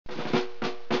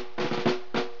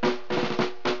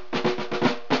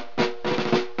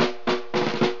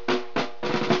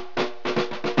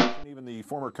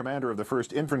commander of the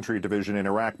 1st Infantry Division in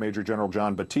Iraq, Major General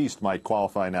John Batiste, might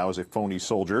qualify now as a phony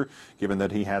soldier, given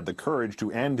that he had the courage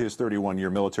to end his 31-year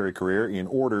military career in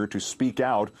order to speak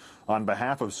out on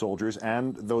behalf of soldiers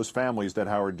and those families that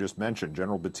Howard just mentioned.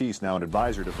 General Batiste, now an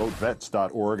advisor to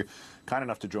VoteVets.org, kind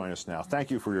enough to join us now. Thank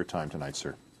you for your time tonight,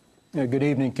 sir. Yeah, good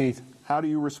evening, Keith. How do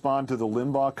you respond to the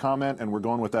Limbaugh comment, and we're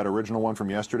going with that original one from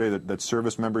yesterday, that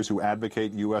service members who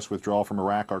advocate U.S. withdrawal from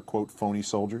Iraq are, quote, phony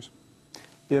soldiers?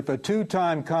 If a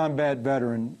two-time combat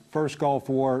veteran, First Gulf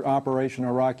War, Operation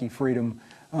Iraqi Freedom,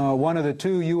 one of the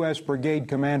 2 U.S. brigade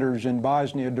commanders in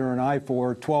Bosnia during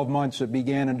I-4, 12 months that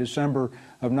began in December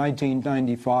of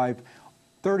 1995,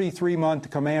 33-month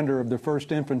commander of the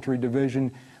 1st Infantry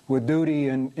Division with duty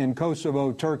in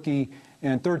Kosovo, Turkey,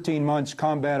 and 13 months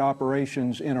combat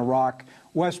operations in Iraq,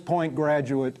 West Point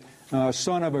graduate,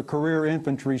 son of a career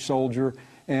infantry soldier,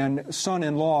 and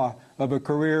son-in-law of a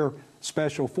career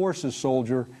Special Forces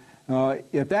soldier.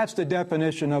 If that's the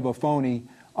definition of a phony,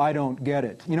 I don't get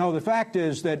it. You know, the fact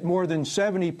is that more than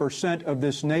 70% of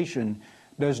this nation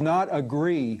does not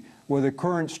agree with the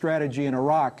current strategy in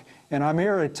Iraq, and I'm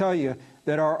here to tell you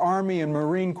that our Army and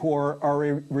Marine Corps are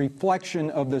a reflection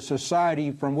of the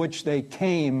society from which they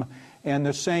came, and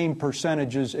the same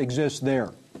percentages exist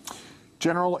there.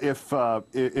 General, if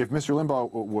Mr.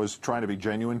 Limbaugh was trying to be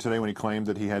genuine today when he claimed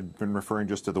that he had been referring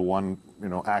just to the one,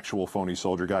 actual phony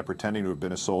soldier guy pretending to have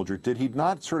been a soldier, did he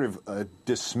not sort of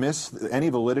dismiss any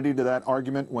validity to that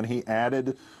argument when he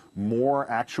added more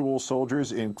actual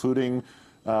soldiers, including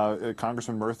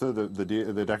Congressman Murtha,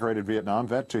 the decorated Vietnam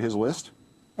vet, to his list?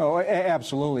 Oh,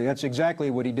 absolutely. That's exactly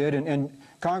what he did. And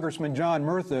Congressman John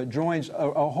Murtha joins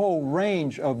a whole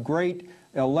range of great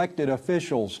elected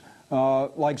officials,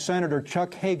 like Senator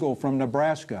Chuck Hagel from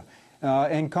Nebraska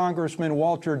and Congressman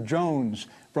Walter Jones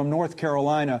from North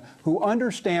Carolina, who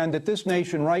understand that this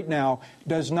nation right now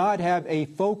does not have a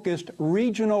focused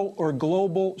regional or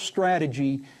global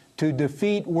strategy to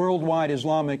defeat worldwide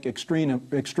Islamic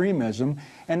extremism,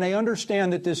 and they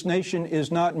understand that this nation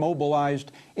is not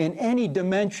mobilized in any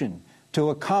dimension to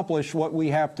accomplish what we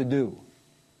have to do.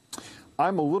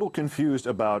 I'm a little confused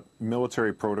about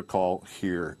military protocol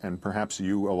here, and perhaps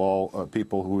you, of all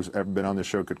people who's ever been on this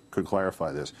show, could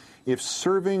clarify this. If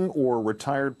serving or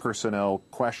retired personnel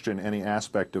question any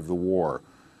aspect of the war,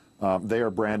 they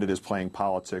are branded as playing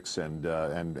politics and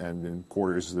in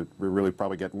quarters that really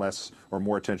probably get less or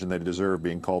more attention than they deserve,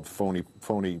 being called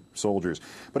phony soldiers.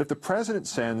 But if the president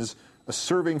sends a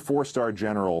serving 4-star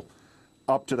general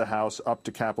up to the House, up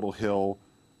to Capitol Hill,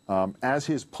 as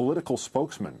his political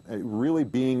spokesman, really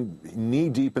being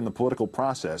knee-deep in the political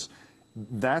process,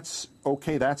 that's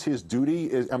okay, that's his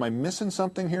duty? Am I missing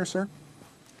something here, sir?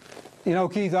 You know,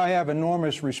 Keith, I have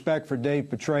enormous respect for Dave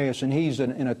Petraeus, and he's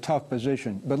in a tough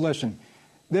position. But listen,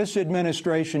 this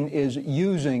administration is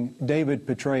using David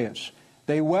Petraeus.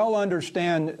 They well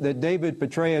understand that David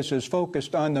Petraeus is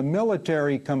focused on the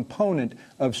military component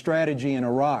of strategy in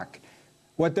Iraq.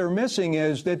 What they're missing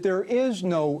is that there is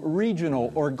no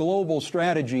regional or global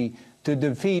strategy to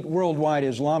defeat worldwide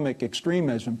Islamic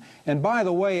extremism. And by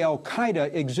the way,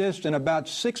 al-Qaeda exists in about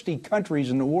 60 countries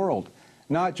in the world,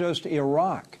 not just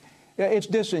Iraq. It's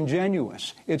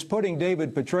disingenuous. It's putting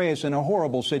David Petraeus in a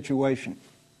horrible situation.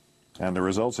 And the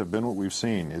results have been what we've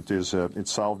seen. It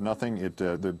solved nothing.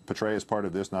 The Petraeus part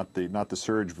of this, not the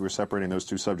surge. We're separating those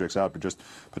two subjects out, but just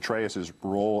Petraeus's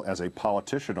role as a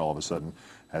politician all of a sudden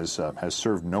has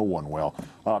served no one well.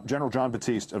 General John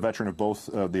Batiste, a veteran of both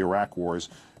the Iraq wars.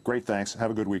 Great thanks.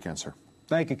 Have a good weekend, sir.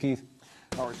 Thank you, Keith.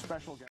 Our special guest